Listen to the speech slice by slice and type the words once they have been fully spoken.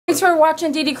Thanks for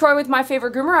watching Dee Dee Croy with My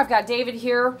Favorite Groomer. I've got David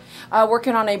here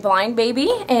working on a blind baby,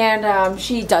 and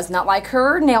she does not like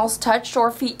her nails touched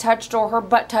or feet touched or her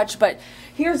butt touched, but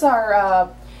here's our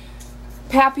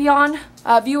Papillon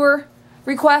viewer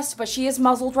request, but she is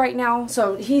muzzled right now,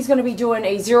 so he's going to be doing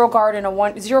a 0 guard and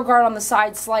a 0 guard on the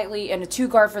side slightly and a 2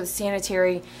 guard for the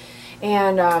sanitary.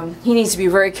 And he needs to be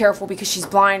very careful because she's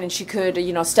blind and she could,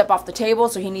 you know, step off the table,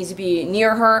 so he needs to be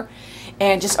near her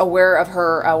and just aware of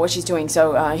her, what she's doing.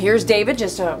 So here's David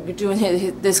just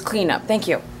doing this cleanup. Thank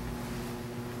you.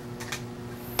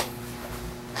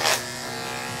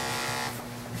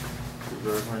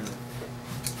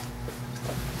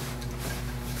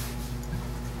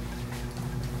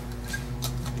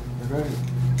 Ready.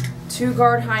 2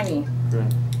 guard hiney.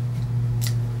 Ready.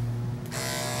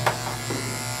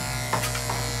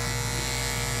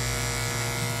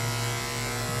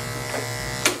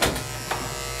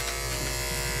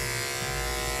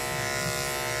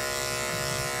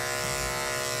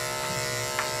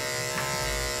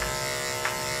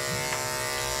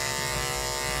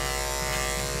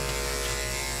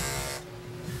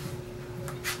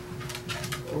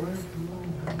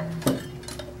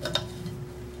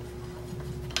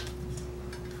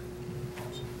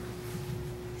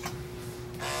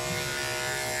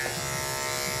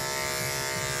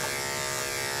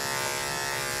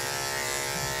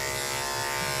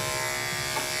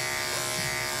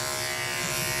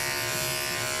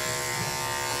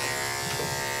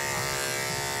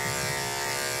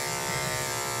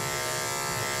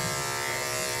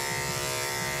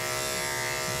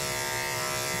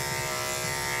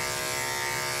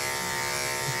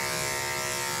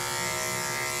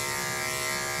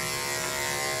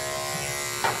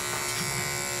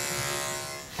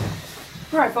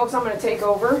 Alright folks, I'm going to take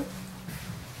over.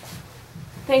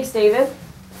 Thanks, David.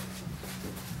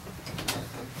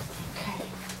 Okay.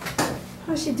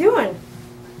 How's she doing?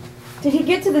 Did he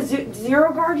get to the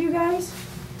 0 guard, you guys?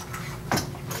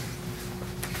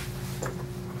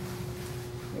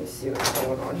 Let me see what's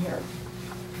going on here.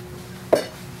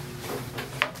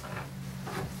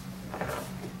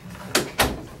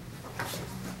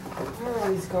 Why are all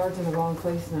these guards in the wrong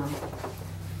place now?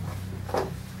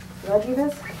 Did I do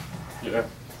this? Yeah.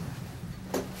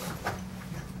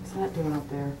 What's that doing up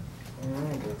there?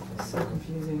 It's so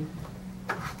confusing.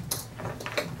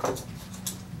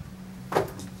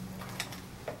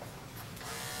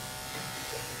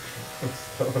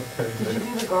 Did you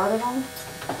do the guard at all?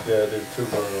 Yeah, I did 2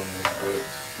 guard on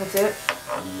this. That's it?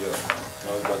 Yeah.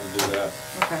 I was about to do that.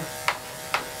 Okay.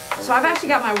 So I've actually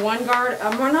got my 1 guard.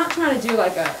 We're not trying to do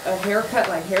like a haircut,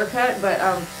 but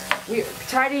we're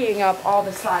tidying up all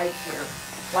the sides here,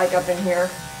 like up in here.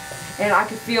 And I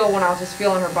could feel when I was just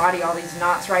feeling her body, all these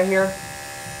knots right here.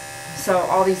 So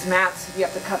all these mats, you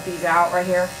have to cut these out right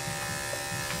here.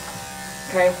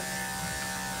 Okay.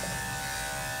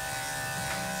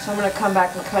 So I'm going to come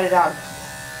back and cut it out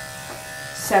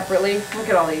separately. Look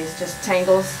at all these, just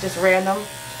tangles, just random.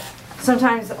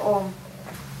 Sometimes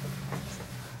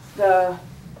the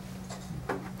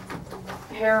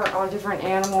hair on different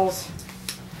animals,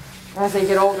 as they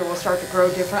get older, will start to grow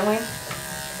differently.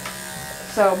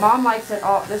 So Mom likes it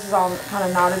all, this is all kind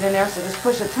of knotted in there, so just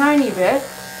push a tiny bit.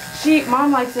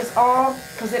 Mom likes this all,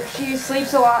 because she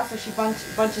sleeps a lot, so she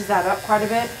bunches that up quite a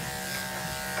bit.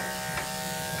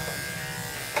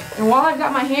 And while I've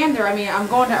got my hand there, I mean, I'm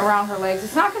going around her legs.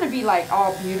 It's not going to be like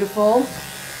all beautiful,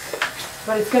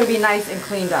 but it's going to be nice and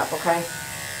cleaned up, okay?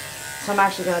 So I'm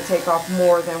actually going to take off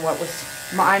more than what was,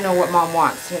 I know what Mom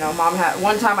wants. You know, Mom had,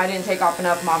 one time I didn't take off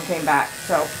enough, Mom came back,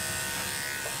 so.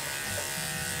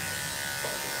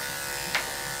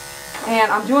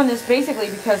 And I'm doing this basically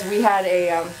because we had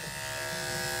a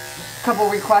couple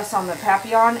requests on the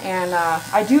Papillon, and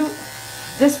I do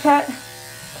this pet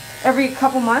every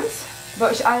couple months,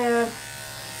 but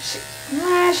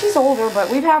she's older, but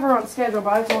we've had her on schedule,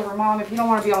 but I told her, Mom, if you don't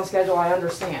want to be on schedule, I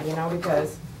understand, you know,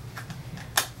 because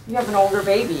you have an older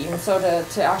baby, and so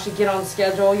to actually get on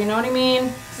schedule, you know what I mean?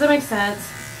 Does that make sense?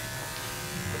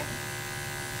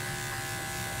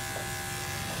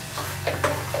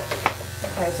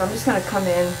 Okay, so I'm just going to come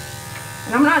in,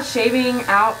 and I'm not shaving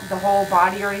out the whole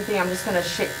body or anything. I'm just going to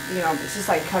shave, you know, it's just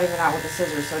like cutting it out with the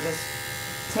scissors. So just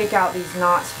take out these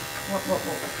knots. What,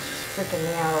 freaking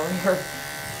me out over here.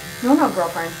 No,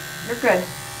 girlfriend, you're good.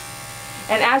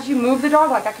 And as you move the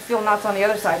dog, like I can feel knots on the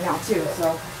other side now too.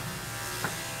 So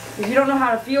if you don't know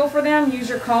how to feel for them, use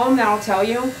your comb. That'll tell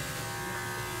you.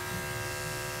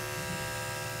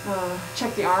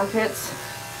 Check the armpits.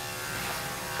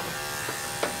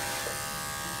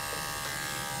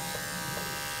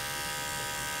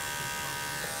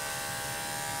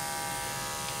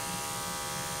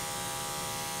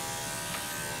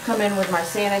 come in with my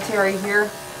sanitary here.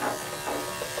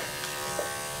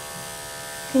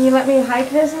 Can you let me hike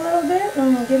this a little bit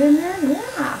and we'll get in there?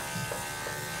 Yeah.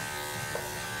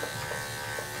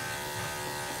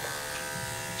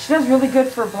 She does really good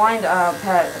for blind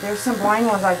pet. There's some blind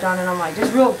ones I've done and I'm like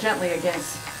just real gently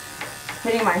against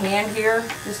hitting my hand here.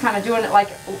 Just kind of doing it like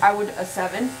I would a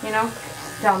 7, you know,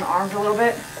 down the arms a little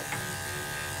bit.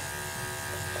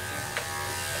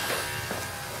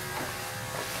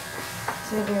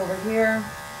 Same thing over here.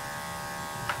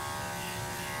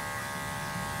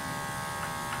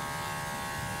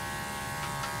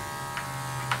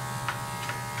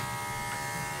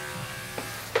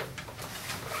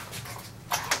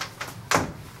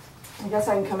 I guess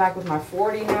I can come back with my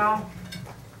 40 now.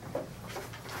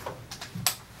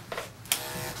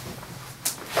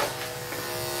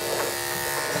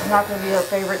 It's not going to be her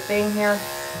favorite thing here.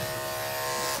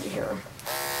 Let's see here.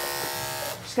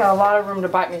 She's got a lot of room to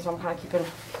bite me, so I'm kind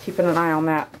of keeping an eye on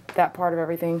that part of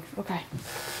everything. Okay.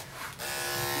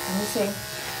 Let me see.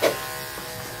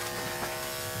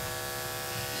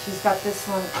 She's got this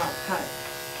one kind of.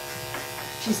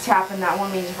 She's tapping that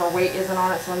one, means her weight isn't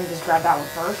on it, so let me just grab that one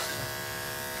first.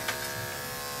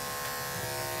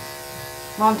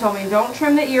 Mom told me don't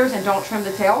trim the ears and don't trim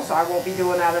the tail, so I won't be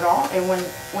doing that at all. And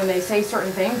when they say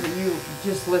certain things, you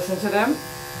just listen to them.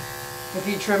 If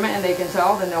you trim it and they can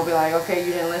tell, then they'll be like, okay,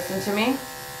 you didn't listen to me.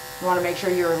 You want to make sure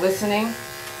you're listening.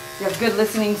 You have good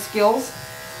listening skills.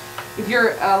 If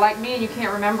you're like me and you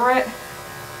can't remember it,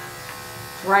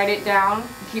 write it down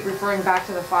and keep referring back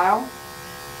to the file.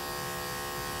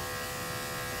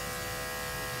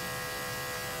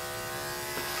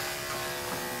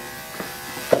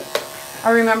 I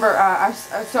remember, I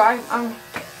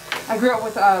grew up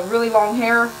with really long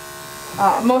hair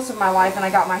most of my life, and I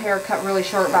got my hair cut really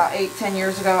short about 8-10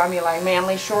 years ago. I mean, like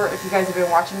manly short, if you guys have been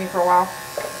watching me for a while.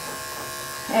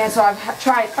 And so I've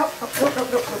tried,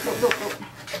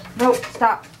 no,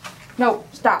 stop, no,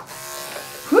 stop.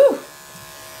 Whew.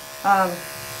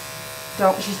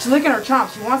 She's licking her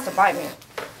chomps, she wants to bite me.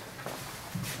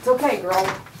 It's okay, girl.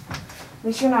 At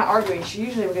least you're not arguing. She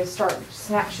usually would just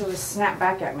she'll just snap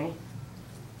back at me.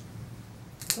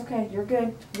 Okay, you're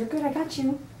good. You're good. I got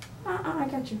you. I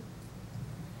got you.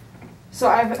 So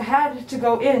I've had to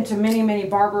go into many, many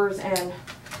barbers and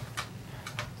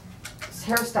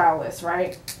hairstylists,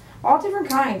 right? All different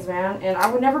kinds, man. And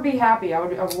I would never be happy. I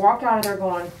would walk out of there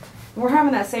going, we're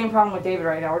having that same problem with David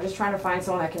right now. We're just trying to find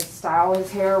someone that can style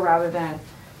his hair rather than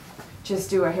just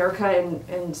do a haircut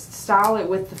and style it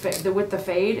with the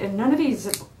fade. And none of these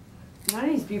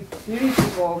beauty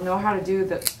people know how to do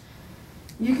the.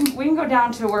 We can go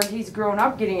down to where he's grown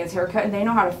up getting his hair cut and they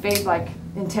know how to fade like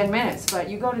in 10 minutes. But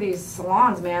you go to these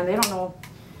salons, man, they don't know.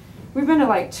 We've been to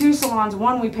like 2 salons.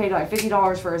 One we paid like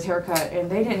 $50 for his haircut and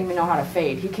they didn't even know how to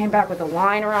fade. He came back with a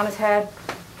line around his head.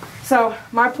 So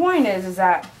my point is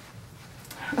that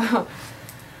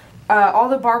all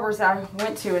the barbers that I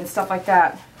went to and stuff like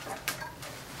that,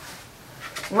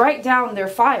 write down their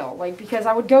file. Like, because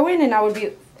I would go in and I would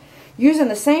be using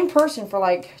the same person for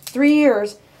like 3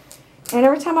 years. And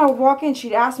every time I would walk in,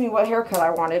 she'd ask me what haircut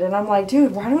I wanted. And I'm like,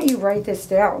 dude, why don't you write this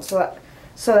down so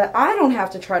that I don't have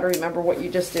to try to remember what you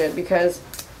just did? Because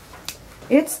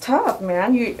it's tough,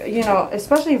 man. You know,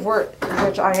 especially if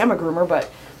which I am a groomer,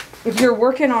 but if you're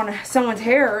working on someone's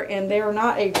hair and they're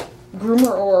not a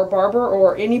groomer or a barber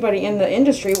or anybody in the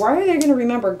industry, why are they going to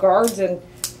remember guards? And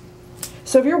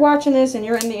so if you're watching this and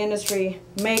you're in the industry,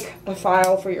 make a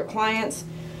file for your clients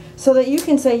so that you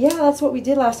can say, yeah, that's what we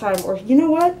did last time. Or, you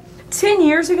know what? 10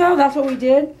 years ago, that's what we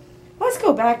did. Let's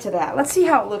go back to that. Let's see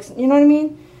how it looks. You know what I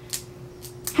mean?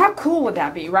 How cool would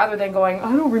that be? Rather than going,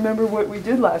 I don't remember what we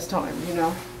did last time, you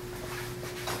know?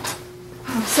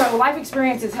 So life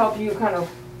experiences help you kind of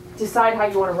decide how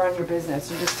you want to run your business.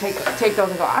 You just take those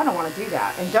and go, I don't want to do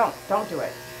that. And don't do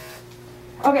it.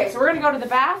 Okay, so we're going to go to the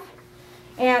bath.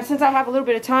 And since I have a little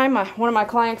bit of time, one of my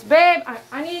clients, babe,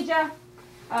 I need ya.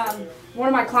 One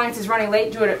of my clients is running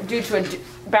late due to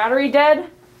a battery dead.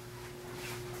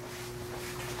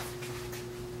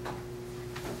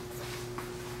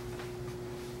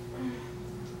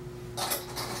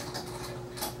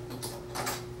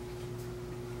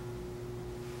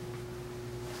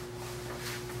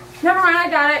 Never mind, I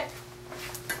got it.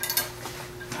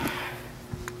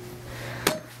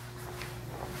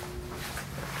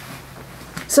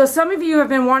 So some of you have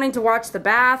been wanting to watch the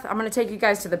bath. I'm going to take you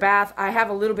guys to the bath. I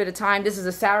have a little bit of time. This is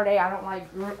a Saturday. I don't like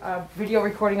video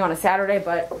recording on a Saturday,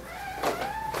 but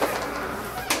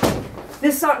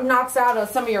this knocks out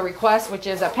some of your requests, which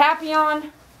is a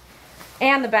Papillon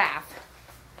and the bath.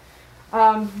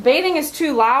 Bathing is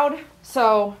too loud,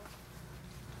 so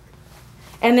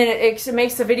And then it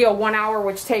makes the video 1 hour,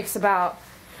 which takes about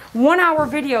 1 hour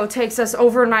video takes us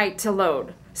overnight to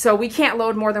load. So we can't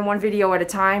load more than one video at a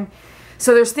time.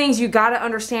 So there's things you got to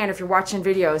understand if you're watching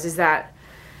videos, is that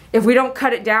if we don't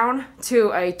cut it down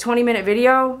to a 20-minute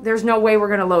video, there's no way we're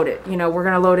going to load it. You know, we're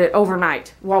going to load it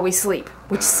overnight while we sleep,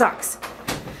 which sucks.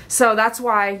 So that's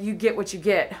why you get what you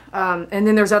get. And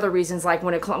then there's other reasons, like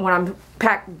when I'm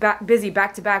busy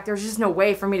back to back, there's just no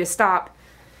way for me to stop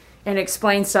and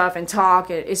explain stuff and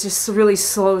talk. It just really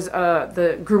slows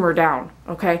the groomer down,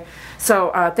 okay?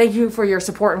 So thank you for your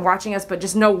support and watching us, but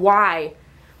just know why.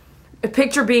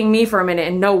 Picture being me for a minute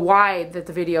and know why that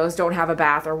the videos don't have a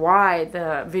bath, or why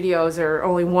the videos are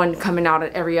only one coming out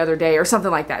every other day or something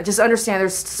like that. Just understand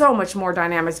there's so much more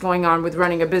dynamics going on with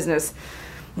running a business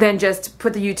than just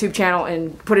put the YouTube channel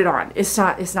and put it on. It's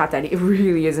not that, it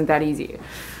really isn't that easy.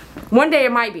 One day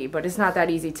it might be, but it's not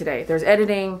that easy today. There's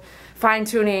editing,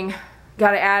 fine-tuning,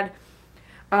 got to add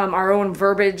our own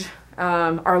verbiage,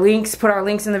 our links, put our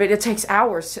links in the video. It takes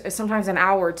hours, sometimes an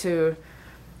hour to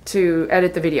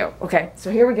edit the video. Okay,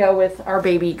 so here we go with our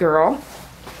baby girl.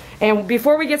 And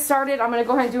before we get started, I'm going to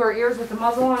go ahead and do her ears with the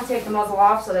muzzle on, take the muzzle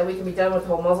off so that we can be done with the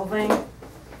whole muzzle thing.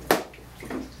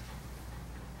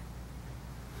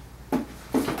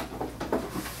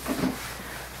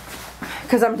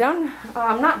 Because I'm done,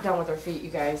 I'm not done with her feet, you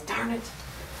guys, darn it.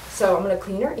 So I'm going to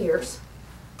clean her ears.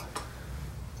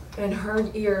 And her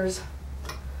ears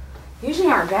usually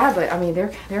aren't bad, but I mean,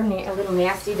 they're a little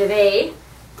nasty today.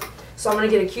 So I'm going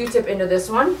to get a Q-tip into this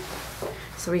one.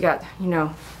 So we got, you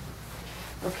know,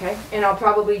 okay. And I'll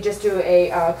probably just do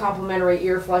a complimentary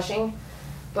ear flushing.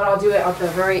 But I'll do it at the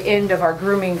very end of our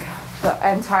grooming, the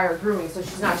entire grooming, so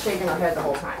she's not shaking her head the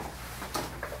whole time.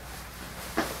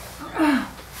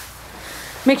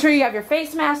 Make sure you have your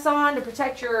face mask on to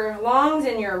protect your lungs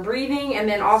and your breathing. And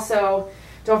then also,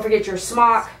 don't forget your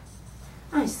smock.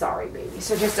 I'm sorry, baby.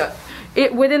 So just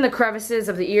within the crevices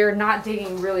of the ear, not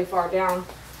digging really far down.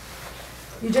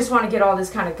 You just want to get all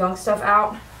this kind of gunk stuff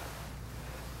out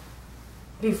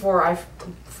before I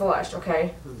flush,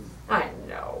 okay? I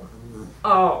know.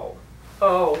 Oh,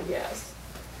 yes.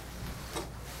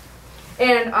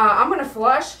 And I'm gonna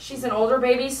flush. She's an older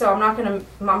baby, so I'm not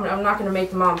gonna make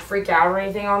the mom freak out or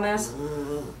anything on this.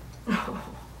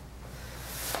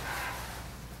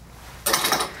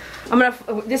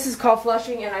 This is called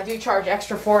flushing, and I do charge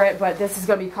extra for it, but this is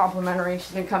gonna be complimentary.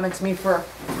 She's been coming to me for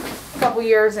couple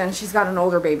years, and she's got an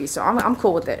older baby, so I'm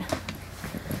cool with it.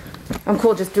 I'm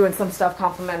cool just doing some stuff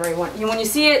complimentary. When you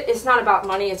see it, it's not about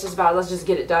money. It's just about let's just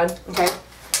get it done, okay?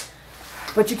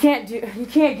 But you can't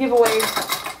give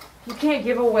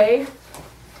away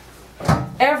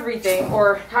everything,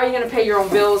 or how are you going to pay your own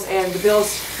bills and the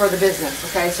bills for the business,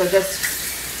 okay? So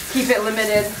just keep it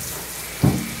limited.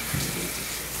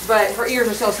 But her ears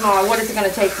are so small. What is it going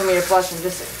to take for me to flush them?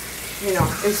 Just, you know,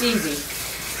 it's easy.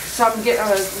 So I'm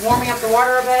warming up the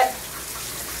water a bit.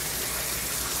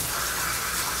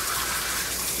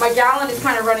 My gallon is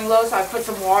kind of running low, so I put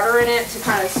some water in it to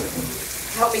kind of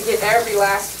help me get every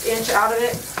last inch out of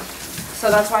it. So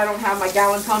that's why I don't have my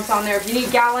gallon pumps on there. If you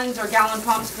need gallons or gallon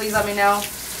pumps, please let me know.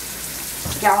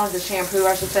 Gallons of shampoo,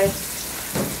 I should say.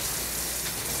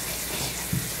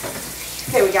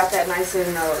 Okay, we got that nice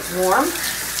and warm.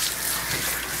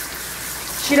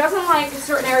 She doesn't like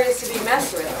certain areas to be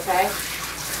messed with, okay?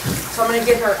 So I'm going to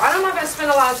get her, I'm not going to spend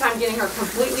a lot of time getting her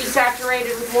completely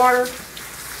saturated with water.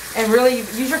 And really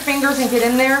use your fingers and get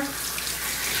in there.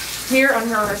 Here on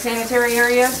her sanitary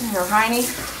areas, her hiney.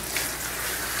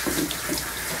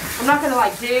 I'm not going to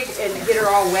like dig and get her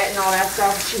all wet and all that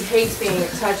stuff. She hates being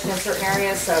touched in certain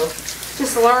areas, so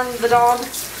just learn the dog.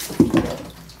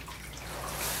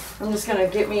 I'm just going to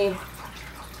get me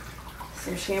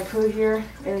some shampoo here.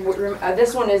 And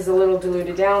this one is a little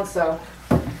diluted down, so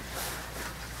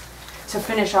to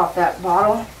finish off that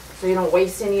bottle so you don't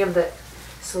waste any of the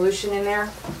solution in there.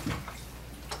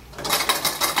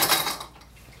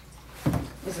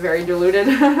 It's very diluted.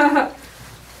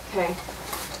 Okay.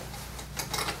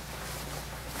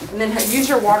 And then use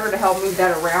your water to help move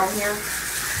that around here.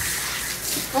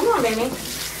 Come on, baby.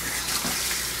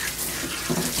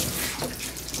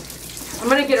 I'm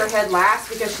going to get her head last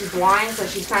because she's blind, so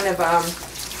she's kind of,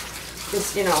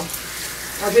 just, you know,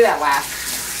 I'll do that last.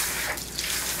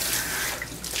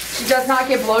 She does not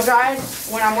get blow dried.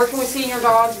 When I'm working with senior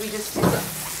dogs, we just,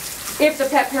 if the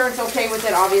pet parent's okay with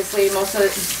it, obviously, most of the,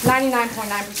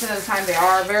 99.9% of the time they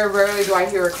are. Very rarely do I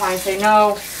hear a client say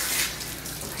no.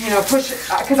 You know, push it,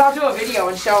 because I'll do a video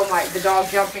and show them like the dog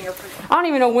jumping or pushing. I don't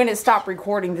even know when it stopped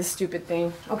recording this stupid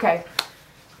thing. Okay.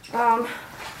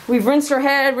 We've rinsed her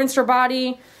head, rinsed her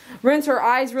body, rinsed her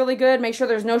eyes really good. Make sure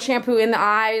there's no shampoo in the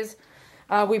eyes.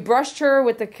 We brushed her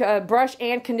with the brush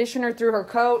and conditioner through her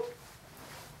coat.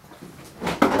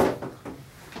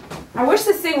 I wish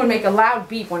this thing would make a loud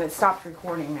beep when it stopped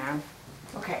recording, man.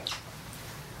 Okay.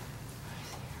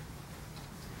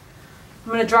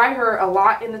 I'm going to dry her a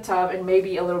lot in the tub and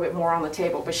maybe a little bit more on the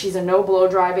table. But she's a no blow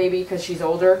dry baby because she's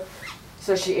older.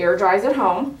 So she air dries at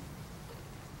home.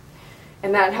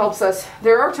 And that helps us.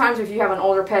 There are times if you have an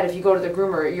older pet, if you go to the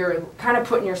groomer, you're kind of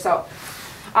putting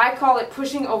yourself, I call it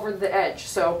pushing over the edge.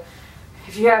 So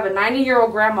if you have a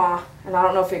 90-year-old grandma, and I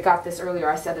don't know if it got this earlier,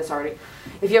 I said this already.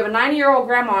 If you have a 90-year-old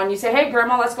grandma and you say, hey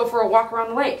grandma, let's go for a walk around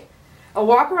the lake. A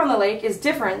walk around the lake is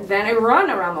different than a run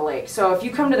around the lake. So if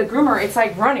you come to the groomer, it's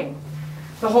like running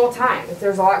the whole time. If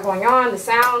there's a lot going on, the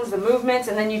sounds, the movements,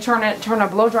 and then you turn a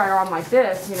blow dryer on like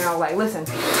this, you know, like listen,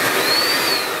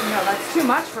 you know, that's too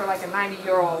much for like a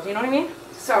 90-year-old, you know what I mean?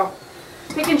 So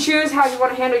pick and choose how you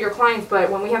want to handle your clients, but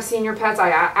when we have senior pets,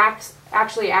 I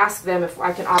actually ask them if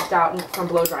I can opt out from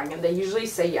blow drying, and they usually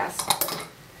say yes.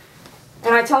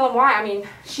 And I tell them why. I mean,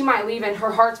 she might leave and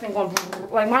her heart's been going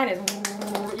like mine is,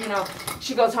 you know,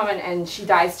 she goes home and she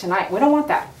dies tonight. We don't want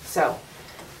that. So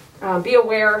be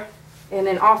aware. And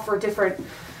then offer different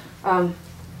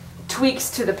tweaks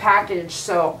to the package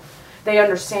so they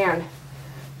understand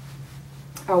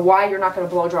why you're not going to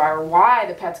blow dry or why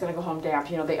the pet's going to go home damp.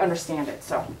 You know, they understand it.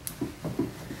 So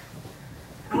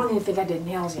I don't even think I did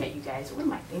nails yet, you guys. What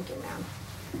am I thinking, man?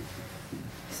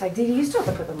 It's like, Dee, you still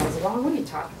have to put the muzzle on. What are you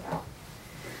talking about?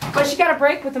 But she got a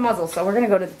break with the muzzle, so we're going to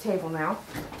go to the table now.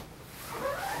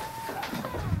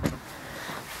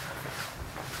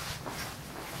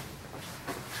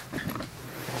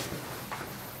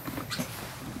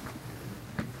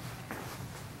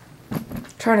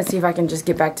 Trying to see if I can just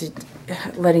get back to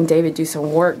letting David do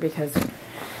some work because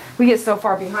we get so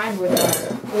far behind with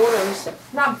orders.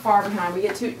 Not far behind. We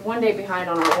get 1 day behind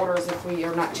on our orders if we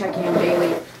are not checking them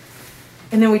daily.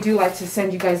 And then we do like to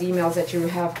send you guys emails that you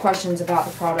have questions about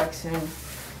the products and,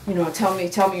 you know, tell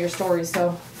me your stories.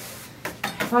 So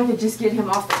if I could just get him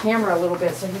off the camera a little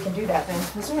bit so he can do that, then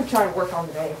that's what I'm trying to work on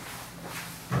today.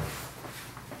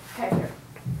 Okay, here.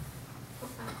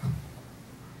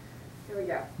 Here we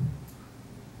go.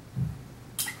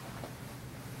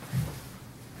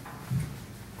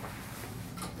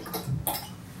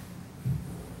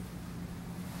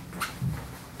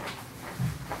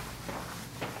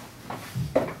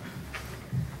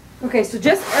 Okay, so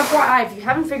just FYI, if you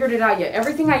haven't figured it out yet,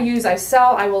 everything I use, I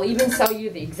sell. I will even sell you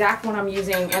the exact one I'm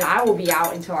using, and I will be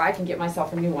out until I can get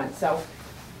myself a new one. So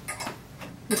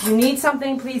if you need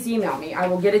something, please email me. I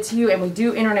will get it to you, and we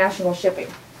do international shipping.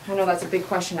 I know that's a big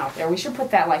question out there. We should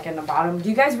put that like in the bottom. Do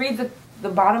you guys read the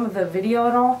bottom of the video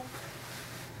at all?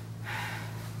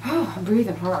 Oh, I'm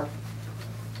breathing hard.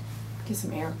 Get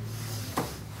some air.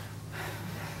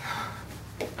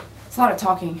 It's a lot of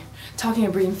talking. Talking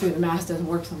and breathing through the mask doesn't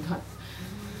work sometimes.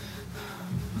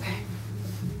 Okay.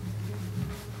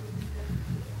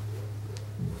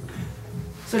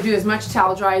 So do as much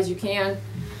towel dry as you can.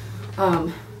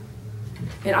 And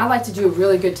I like to do a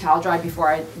really good towel dry before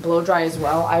I blow dry as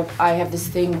well. I have this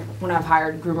thing when I've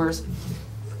hired groomers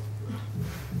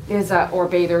or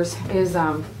bathers is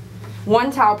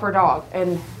 1 towel per dog.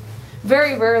 And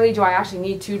very rarely do I actually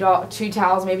need two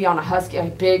towels, maybe on a husky, a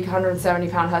big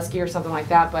 170-pound husky or something like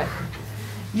that. But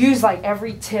use like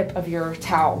every tip of your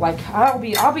towel. Like I'll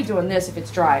be doing this if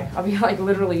it's dry. I'll be like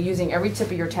literally using every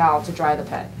tip of your towel to dry the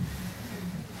pet.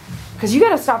 Because you got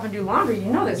to stop and do laundry.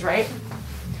 You know this, right?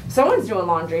 Someone's doing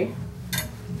laundry.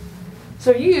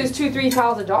 So if you use 2-3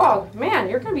 towels a dog, man,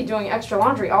 you're going to be doing extra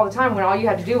laundry all the time when all you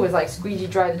had to do was like squeegee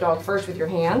dry the dog first with your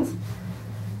hands,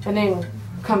 and then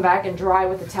come back and dry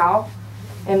with the towel,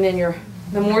 and then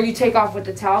the more you take off with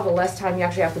the towel, the less time you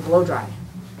actually have to blow dry.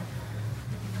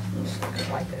 I'm just not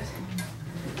gonna like this.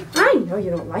 I know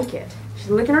you don't like it. She's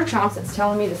licking her chomps. It's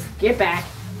telling me to get back.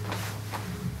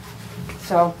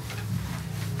 So,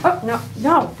 oh no.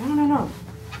 I'm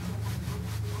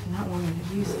not wanting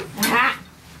to use it. Aha!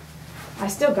 I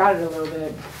still got it a little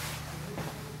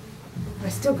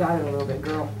bit,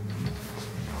 girl.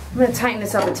 I'm going to tighten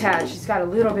this up a tad. She's got a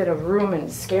little bit of room and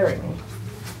it's scaring me.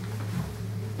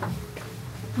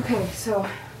 Okay, so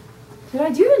did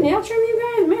I do the nail trim, you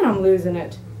guys? Man, I'm losing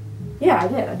it. Yeah, I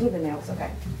did. I did the nails.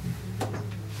 Okay.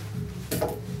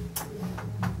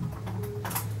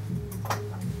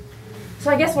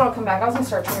 So I guess when I'll come back, I was going to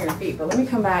start trimming your feet, but let me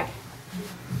come back.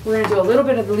 We're going to do a little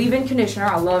bit of the leave-in conditioner.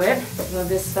 I love it. Love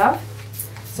this stuff.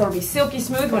 So it'll be silky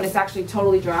smooth when it's actually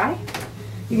totally dry.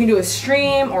 You can do a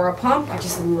stream or a pump. I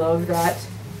just love that.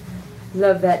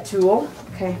 Love that tool.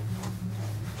 Okay.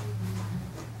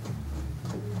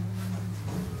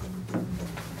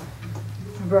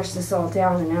 brush this all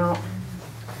down and out.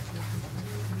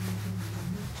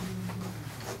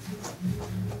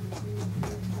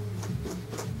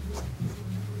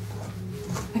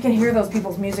 I can hear those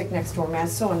people's music next door, man.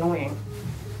 It's so annoying.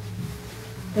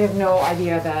 They have no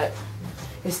idea that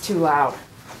it's too loud.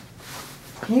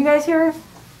 Can you guys hear it?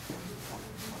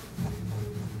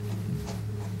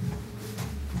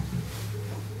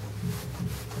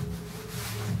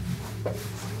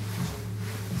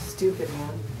 Stupid,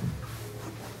 man.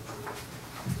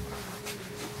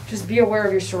 Just be aware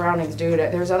of your surroundings, dude.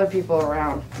 There's other people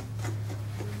around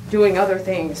doing other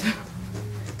things.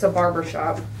 It's a barber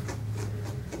shop.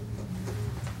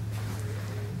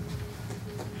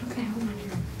 Okay, hold on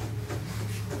here.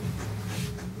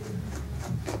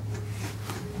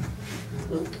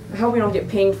 I hope we don't get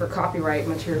pinged for copyright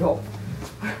material.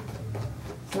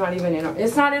 It's not even in our,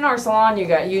 it's not in our salon, you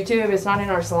got YouTube. It's not in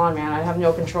our salon, man. I have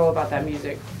no control about that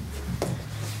music.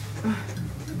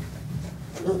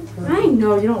 I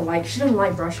know you don't like, she doesn't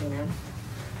like brushing, man.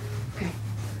 Okay.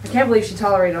 I can't believe she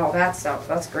tolerated all that stuff.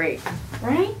 That's great.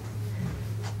 Right?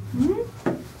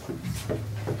 Mm-hmm.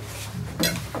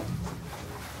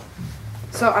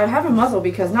 So I have a muzzle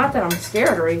because not that I'm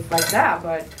scared or anything like that,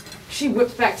 but she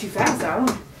whips back too fast. I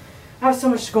have so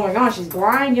much going on. She's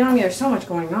blind, you know what I mean? There's so much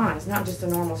going on. It's not just a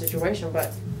normal situation,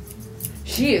 but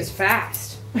she is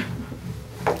fast.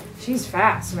 She's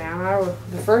fast, man.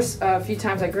 The first few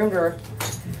times I groomed her,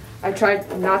 I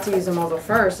tried not to use the muzzle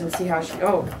first and see how she,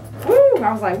 oh, woo!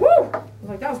 I was like, woo! I was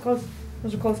like, that was close. That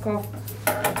was a close call.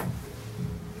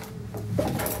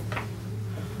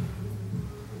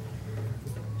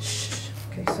 Shh.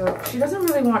 Okay, so she doesn't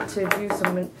really want to do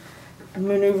some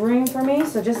maneuvering for me,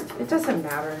 so just, it doesn't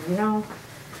matter, you know?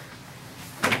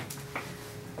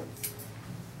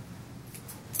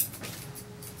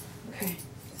 Okay,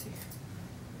 let's see.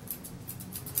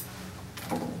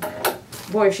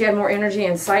 Boy, if she had more energy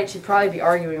and sight, she'd probably be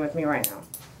arguing with me right now.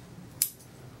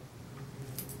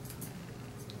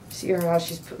 See her how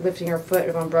she's lifting her foot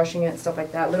if I'm brushing it and stuff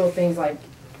like that. Little things like,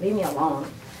 leave me alone.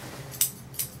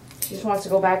 She just wants to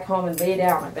go back home and lay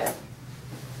down, I bet.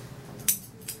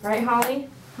 Right, Holly?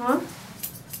 Huh?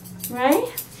 Right?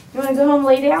 You want to go home and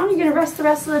lay down? You're going to rest the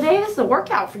rest of the day? This is a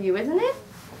workout for you, isn't it?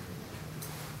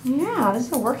 Yeah, this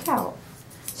is a workout.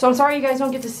 So I'm sorry you guys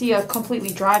don't get to see a completely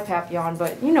dry Papillon,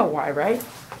 but you know why, right?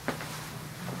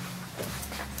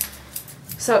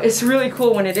 So it's really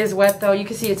cool when it is wet, though. You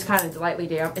can see it's kind of lightly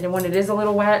damp. And then when it is a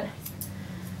little wet,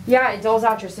 yeah, it dulls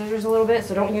out your scissors a little bit,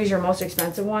 so don't use your most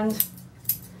expensive ones.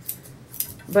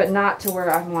 But not to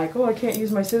where I'm like, oh, I can't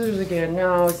use my scissors again.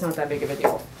 No, it's not that big of a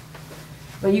deal.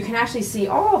 But you can actually see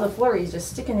all the flurries just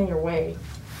sticking in your way.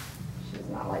 She does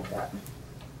not like that.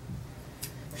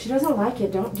 If she doesn't like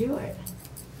it, don't do it.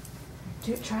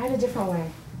 Try it a different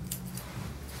way.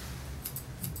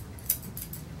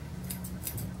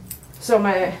 So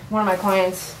one of my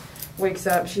clients wakes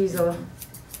up. She's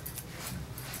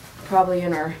probably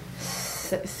in her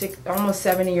almost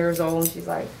 70 years old, and she's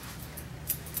like,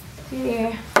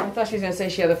 yeah. I thought she was going to say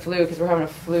she had the flu because we're having a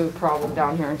flu problem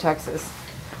down here in Texas.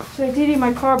 She's like, Dee Dee,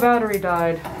 my car battery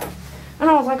died. And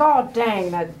I was like, oh,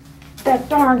 dang, that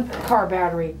darn car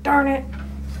battery. Darn it.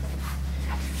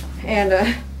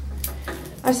 And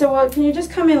I said, well, can you just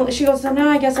come in? She goes, no,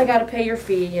 I guess I got to pay your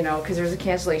fee, you know, because there's a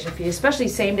cancellation fee, especially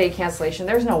same-day cancellation.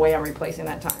 There's no way I'm replacing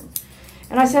that time.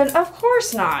 And I said, of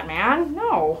course not, man.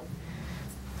 No.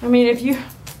 I mean,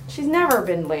 she's never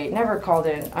been late, never called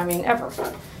in. I mean, ever.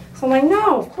 So I'm like,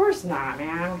 no, of course not,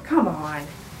 man. Come on.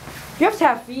 You have to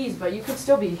have fees, but you could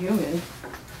still be human.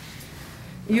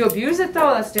 You abuse it,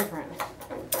 though, that's different.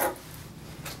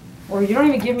 Or you don't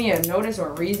even give me a notice or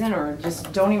a reason, or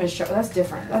just don't even show. That's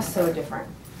different. That's so different.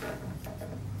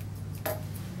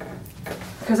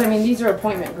 Because, I mean, these are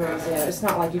appointment grooms. Yeah, it's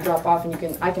not like you drop off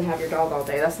and I can have your dog all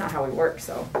day. That's not how we work,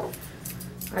 so.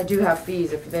 I do have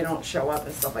fees if they don't show up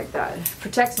and stuff like that. It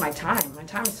protects my time. My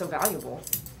time is so valuable.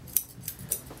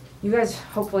 You guys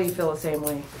hopefully feel the same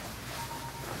way.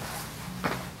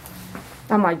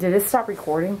 I'm like, did it stop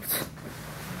recording?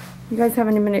 You guys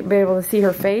haven't even been able to see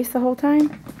her face the whole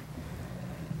time?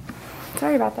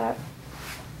 Sorry about that.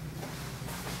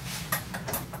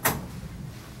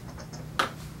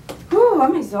 Whew,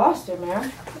 I'm exhausted,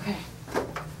 man. Okay.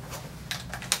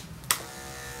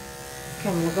 Okay,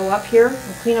 I'm going to go up here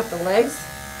and clean up the legs.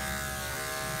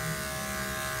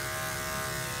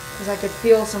 Because I could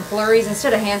feel some flurries.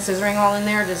 Instead of hand scissoring all in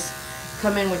there, just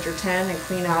come in with your 10 and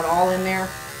clean out all in there.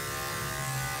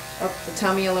 Up the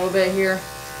tummy a little bit here.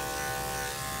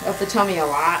 Up the tummy a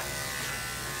lot.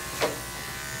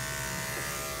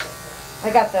 I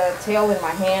got the tail in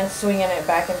my hand, swinging it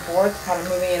back and forth, kind of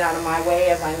moving it out of my way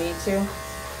as I need to.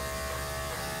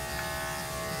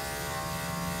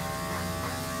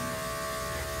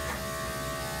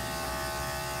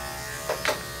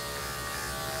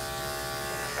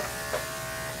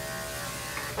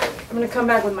 I'm going to come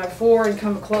back with my 4 and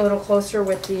come a little closer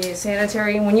with the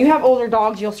sanitary. When you have older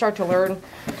dogs, you'll start to learn.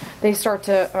 They start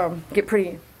to get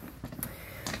pretty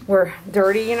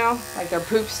dirty, you know, like their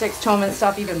poop sticks to them and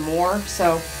stuff even more.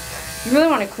 So you really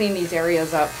want to clean these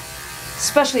areas up,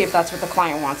 especially if that's what the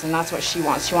client wants, and that's what she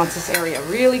wants. She wants this area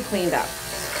really cleaned up.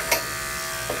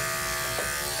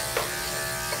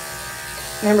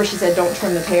 Remember, she said don't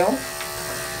trim the tail.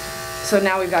 So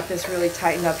now we've got this really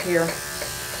tightened up here.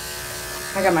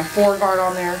 I got my 4 guard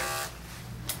on there.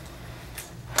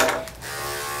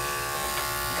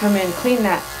 Come in, clean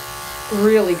that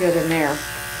really good in there.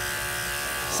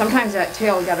 Sometimes that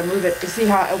tail, you gotta move it. You see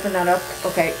how I open that up?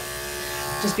 Okay.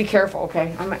 Just be careful,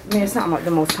 okay? I mean, it's not like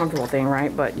the most comfortable thing,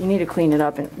 right? But you need to clean it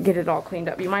up and get it all cleaned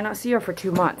up. You might not see her for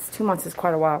 2 months. 2 months is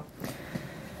quite a while.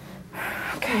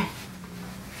 Okay.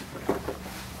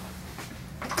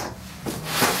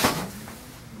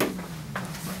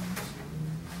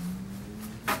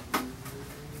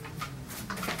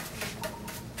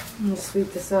 I'm gonna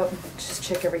sweep this up, just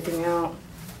check everything out.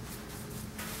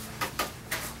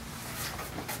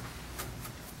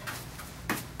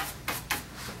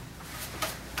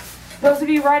 Those of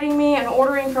you writing me and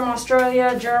ordering from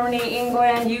Australia, Germany,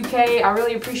 England, UK, I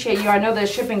really appreciate you. I know the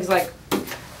shipping's like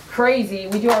crazy.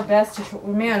 We do our best to,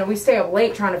 man, we stay up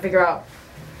late trying to figure out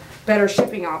better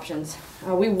shipping options.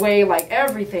 We weigh like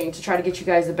everything to try to get you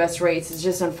guys the best rates. It's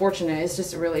just unfortunate. It's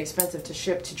just really expensive to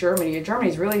ship to Germany.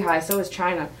 Germany's really high, so is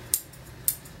China.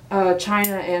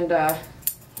 China and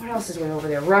what else is way over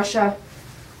there? Russia.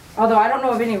 Although I don't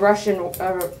know of any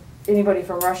anybody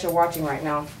from Russia watching right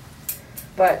now.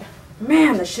 But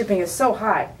man, the shipping is so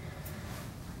high.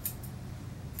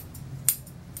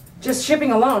 Just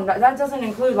shipping alone. That doesn't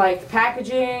include like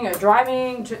packaging,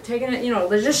 driving, taking it. You know,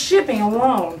 there's just shipping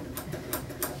alone.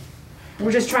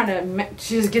 We're just trying to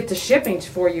just get the shipping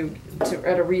for you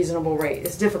at a reasonable rate.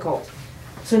 It's difficult.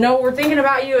 So no, we're thinking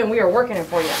about you and we are working it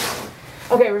for you.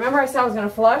 Okay, remember I said I was going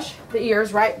to flush the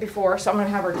ears right before, so I'm going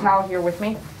to have her towel here with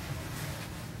me.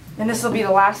 And this will be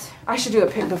the last. I should do a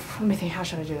pick. Let me think, how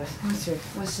should I do this?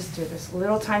 Let's just do this. A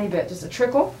little tiny bit, just a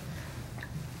trickle.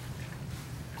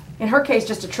 In her case,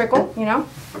 just a trickle, you know?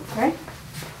 Okay?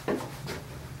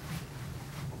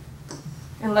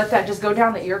 And let that just go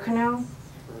down the ear canal.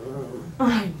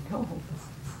 I know.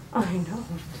 I know.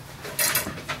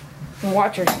 And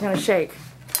watch her, she's going to shake.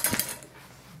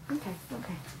 Okay,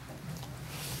 okay.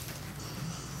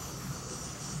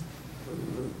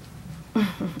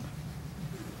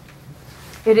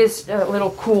 It is a little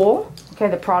cool. Okay,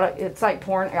 the product, it's like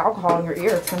pouring alcohol in your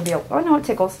ear. It's going to be, oh no, it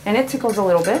tickles. And it tickles a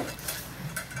little bit.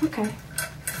 Okay.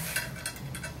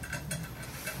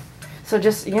 So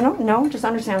just, you know, no, just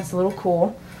understand it's a little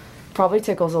cool. Probably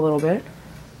tickles a little bit.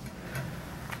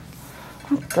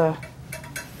 What the?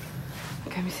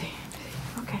 Okay, let me see.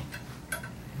 Okay.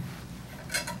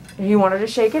 If you wanted to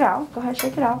shake it out, go ahead,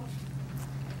 shake it out.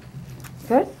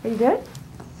 Good? Are you good?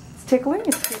 It's tickling?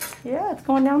 Yeah, it's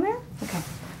going down there? Okay.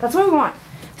 That's what we want.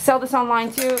 Sell this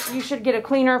online too. You should get a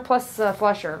cleaner plus a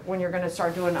flusher when you're going to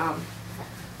start doing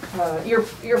ear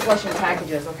flushing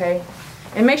packages, okay?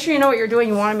 And make sure you know what you're doing.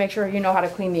 You want to make sure you know how to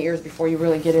clean the ears before you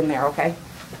really get in there, okay?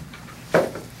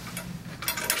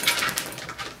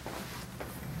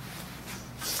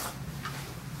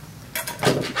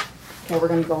 Okay, we're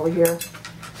going to go over here.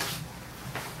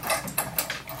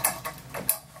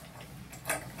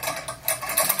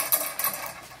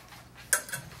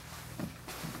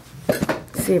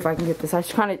 See if I can get this. I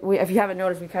just kind of, if you haven't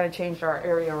noticed, we kind of changed our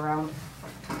area around.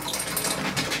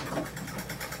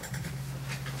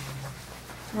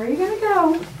 Where are you gonna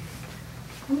go?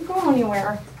 Don't go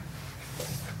anywhere.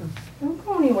 Don't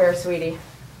go anywhere, sweetie.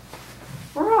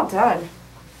 We're all done.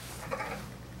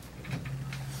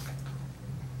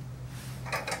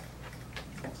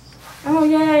 Oh,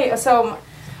 yay. So,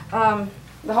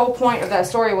 the whole point of that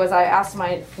story was I asked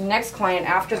my next client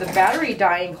after the battery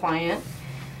dying client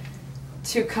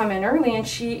to come in early, and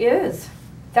she is.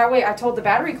 That way I told the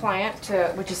battery client,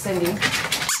 which is Cindy.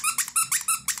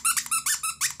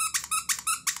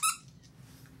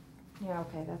 Yeah,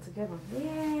 okay, that's a good one.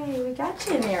 Yay, we got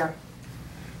you in there.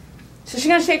 So she's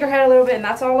gonna shake her head a little bit, and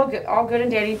that's all good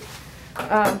and dandy.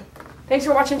 Thanks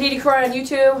for watching Dee Cry on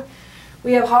YouTube.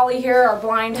 We have Holly here, our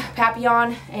blind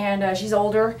Papillon, and she's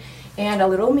older and a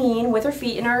little mean with her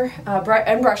feet in her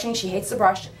and brushing. She hates to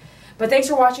brush. But thanks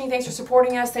for watching. Thanks for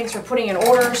supporting us. Thanks for putting in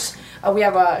orders. We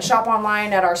have a shop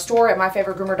online at our store at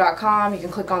myfavoritegroomer.com. You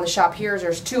can click on the shop here.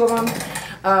 There's 2 of them.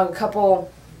 A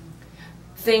couple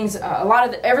things,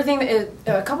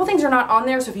 a couple things are not on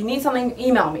there, so if you need something,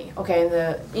 email me, okay, and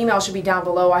the email should be down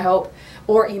below, I hope,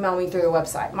 or email me through the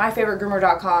website,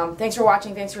 myfavoritegroomer.com. Thanks for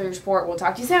watching, thanks for your support, we'll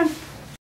talk to you soon.